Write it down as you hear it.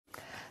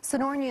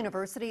Sonoran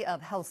University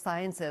of Health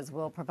Sciences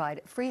will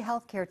provide free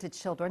health care to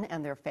children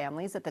and their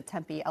families at the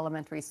Tempe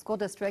Elementary School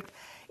District.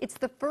 It's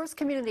the first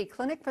community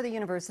clinic for the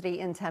university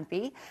in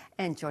Tempe,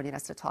 and joining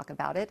us to talk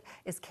about it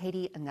is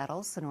Katie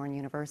Nettles, Sonoran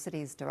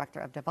University's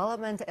Director of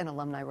Development and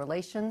Alumni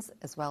Relations,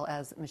 as well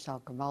as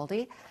Michelle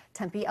Grimaldi,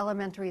 Tempe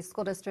Elementary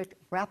School District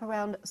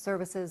Wraparound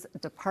Services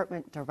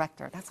Department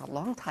Director. That's a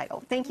long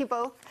title. Thank you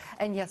both,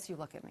 and yes, you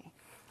look at me.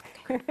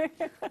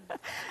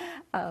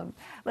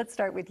 Let's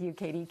start with you,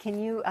 Katie. Can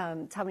you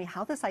tell me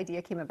how this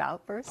idea came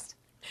about first?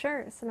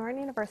 Sure. Sonoran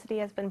University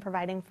has been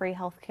providing free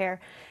health care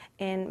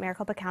in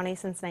Maricopa County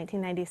since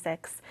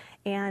 1996,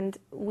 and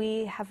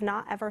we have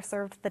not ever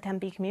served the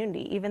Tempe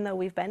community, even though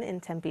we've been in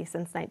Tempe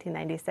since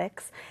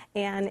 1996,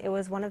 and it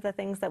was one of the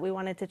things that we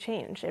wanted to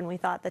change, and we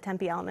thought the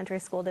Tempe Elementary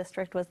School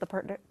District was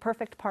the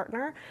perfect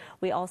partner.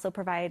 We also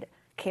provide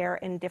care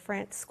in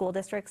different school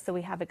districts, so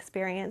we have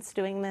experience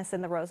doing this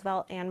in the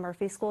Roosevelt and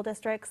Murphy school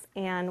districts,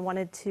 and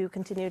wanted to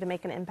continue to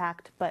make an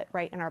impact, but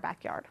right in our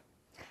backyard.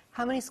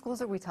 How many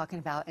schools are we talking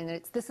about?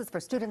 And this is for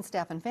students,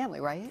 staff, and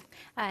family, right?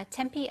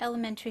 Tempe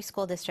Elementary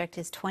School District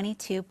is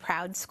 22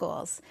 proud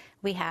schools.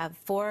 We have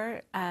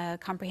 4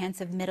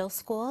 comprehensive middle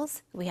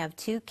schools, we have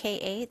 2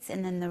 K-8s,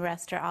 and then the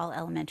rest are all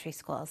elementary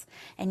schools.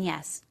 And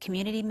yes,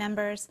 community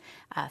members,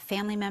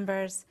 family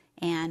members,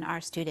 and our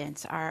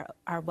students are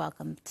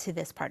welcome to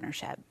this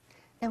partnership.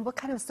 And what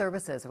kind of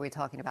services are we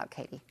talking about,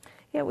 Katie?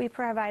 Yeah, we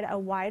provide a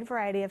wide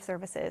variety of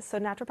services. So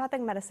naturopathic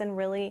medicine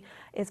really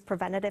is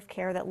preventative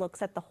care that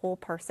looks at the whole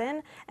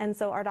person. And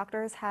so our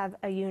doctors have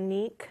a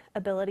unique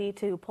ability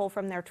to pull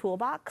from their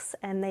toolbox,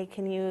 and they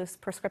can use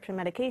prescription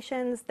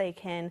medications, they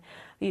can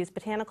use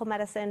botanical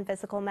medicine,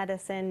 physical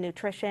medicine,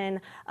 nutrition.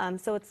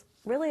 So it's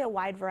really a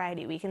wide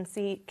variety. We can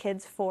see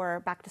kids for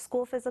back to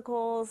school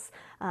physicals,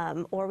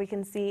 or we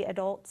can see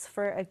adults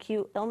for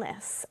acute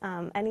illness,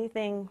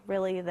 anything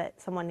really that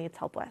someone needs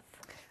help with.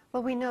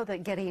 Well, we know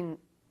that getting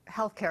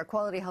healthcare,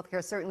 quality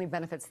healthcare, certainly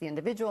benefits the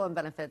individual and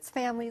benefits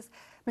families.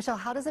 Michelle,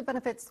 how does it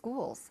benefit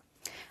schools?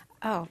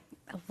 Oh,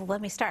 well,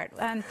 let me start.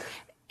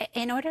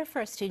 In order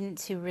for a student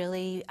to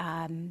really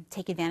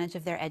take advantage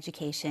of their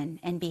education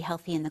and be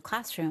healthy in the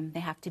classroom, they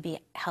have to be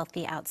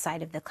healthy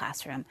outside of the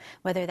classroom,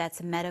 whether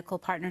that's a medical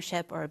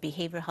partnership or a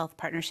behavioral health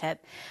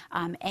partnership.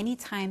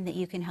 Anytime that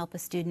you can help a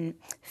student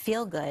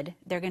feel good,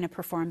 they're going to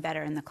perform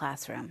better in the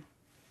classroom.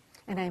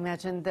 And I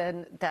imagine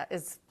then that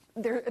is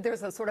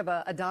there's a sort of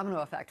a domino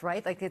effect,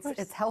 right? Like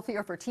it's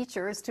healthier for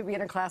teachers to be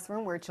in a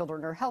classroom where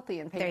children are healthy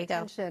and paying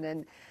attention. Go.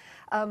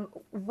 And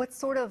what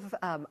sort of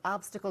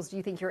obstacles do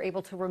you think you're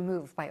able to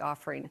remove by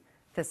offering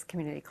this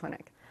community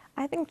clinic?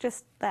 I think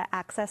just the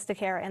access to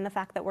care and the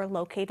fact that we're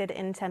located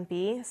in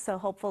Tempe, so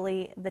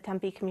hopefully the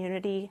Tempe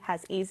community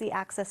has easy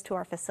access to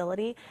our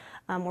facility.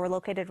 We're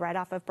located right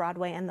off of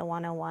Broadway and the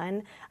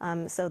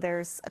 101, so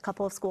there's a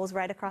couple of schools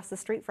right across the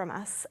street from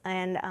us,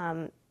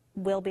 and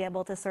we'll be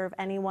able to serve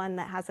anyone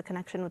that has a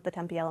connection with the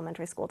Tempe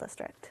Elementary School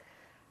District.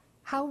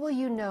 How will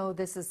you know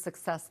this is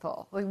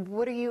successful?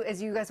 What are you,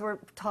 as you guys were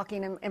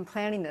talking and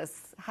planning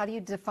this, how do you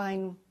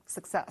define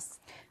success?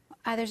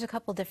 There's a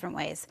couple different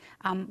ways.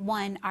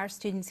 One, our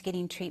students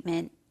getting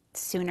treatment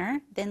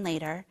sooner than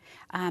later.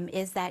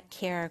 Is that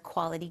care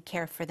quality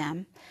care for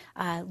them?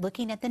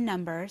 Looking at the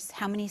numbers,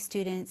 how many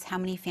students, how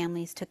many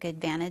families took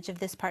advantage of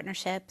this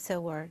partnership, so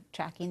we're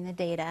tracking the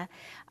data.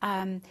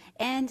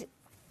 And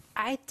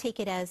I take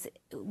it as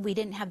we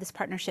didn't have this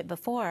partnership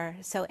before,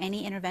 so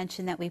any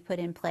intervention that we put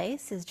in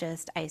place is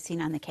just icing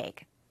on the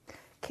cake.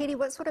 Katie,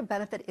 what sort of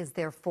benefit is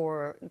there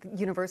for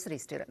university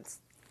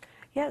students?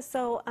 Yeah,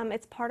 so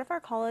it's part of our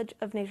College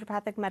of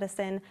Naturopathic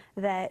Medicine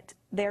that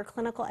their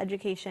clinical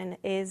education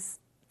is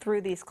through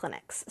these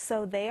clinics.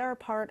 So they are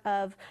part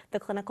of the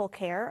clinical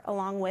care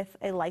along with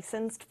a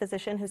licensed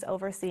physician who's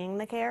overseeing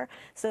the care.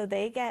 So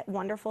they get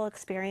wonderful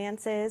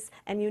experiences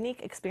and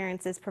unique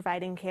experiences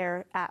providing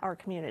care at our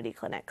community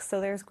clinics.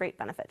 So there's great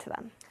benefit to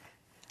them.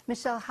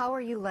 Michelle, how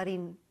are you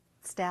letting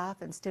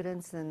staff and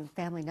students and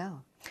family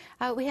know?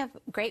 We have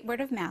great word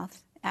of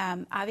mouth.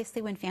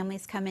 Obviously, when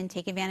families come and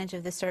take advantage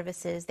of the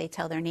services, they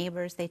tell their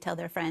neighbors, they tell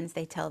their friends,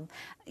 they tell,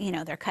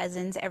 their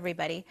cousins,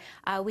 everybody.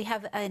 We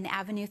have an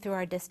avenue through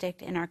our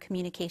district in our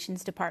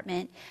communications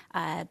department,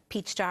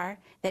 Peach Jar,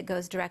 that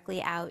goes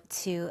directly out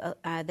to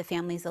the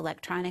families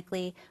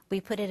electronically.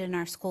 We put it in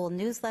our school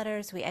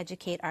newsletters. We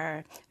educate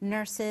our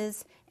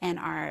nurses and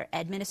our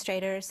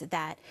administrators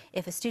that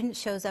if a student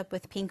shows up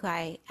with pink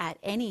eye at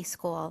any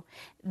school,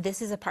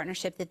 this is a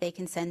partnership that they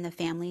can send the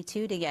family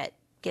to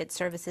get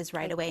services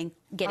right away and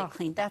get it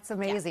cleaned up. That's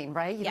amazing,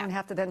 right? You don't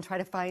have to then try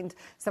to find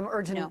some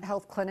urgent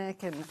health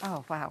clinic and,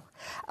 oh, wow.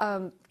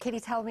 Katie,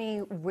 tell me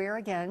where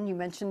again, you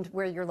mentioned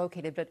where you're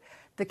located, but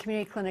the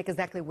community clinic,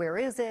 exactly where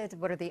is it?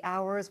 What are the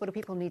hours? What do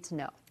people need to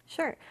know?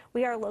 Sure.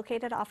 We are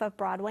located off of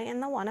Broadway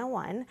and the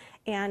 101,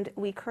 and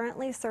we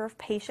currently serve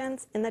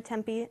patients in the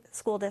Tempe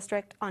School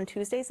District on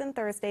Tuesdays and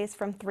Thursdays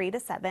from 3 to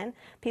 7.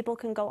 People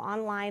can go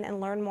online and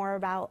learn more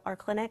about our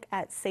clinic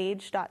at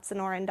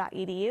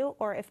sage.sonoran.edu,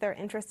 or if they're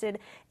interested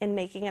in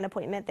making an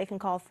appointment, they can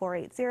call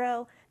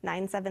 480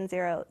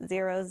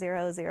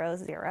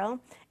 970-0000.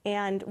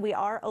 And we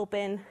are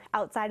open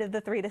outside of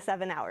the 3 to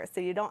 7 hours,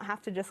 so you don't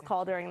have to just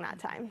call during that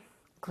time.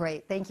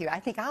 Great, thank you. I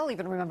think I'll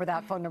even remember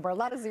that phone number. A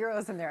lot of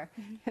zeros in there.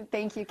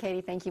 Thank you,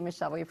 Katie. Thank you,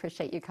 Michelle. We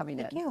appreciate you coming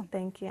in. Thank you.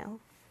 Thank you.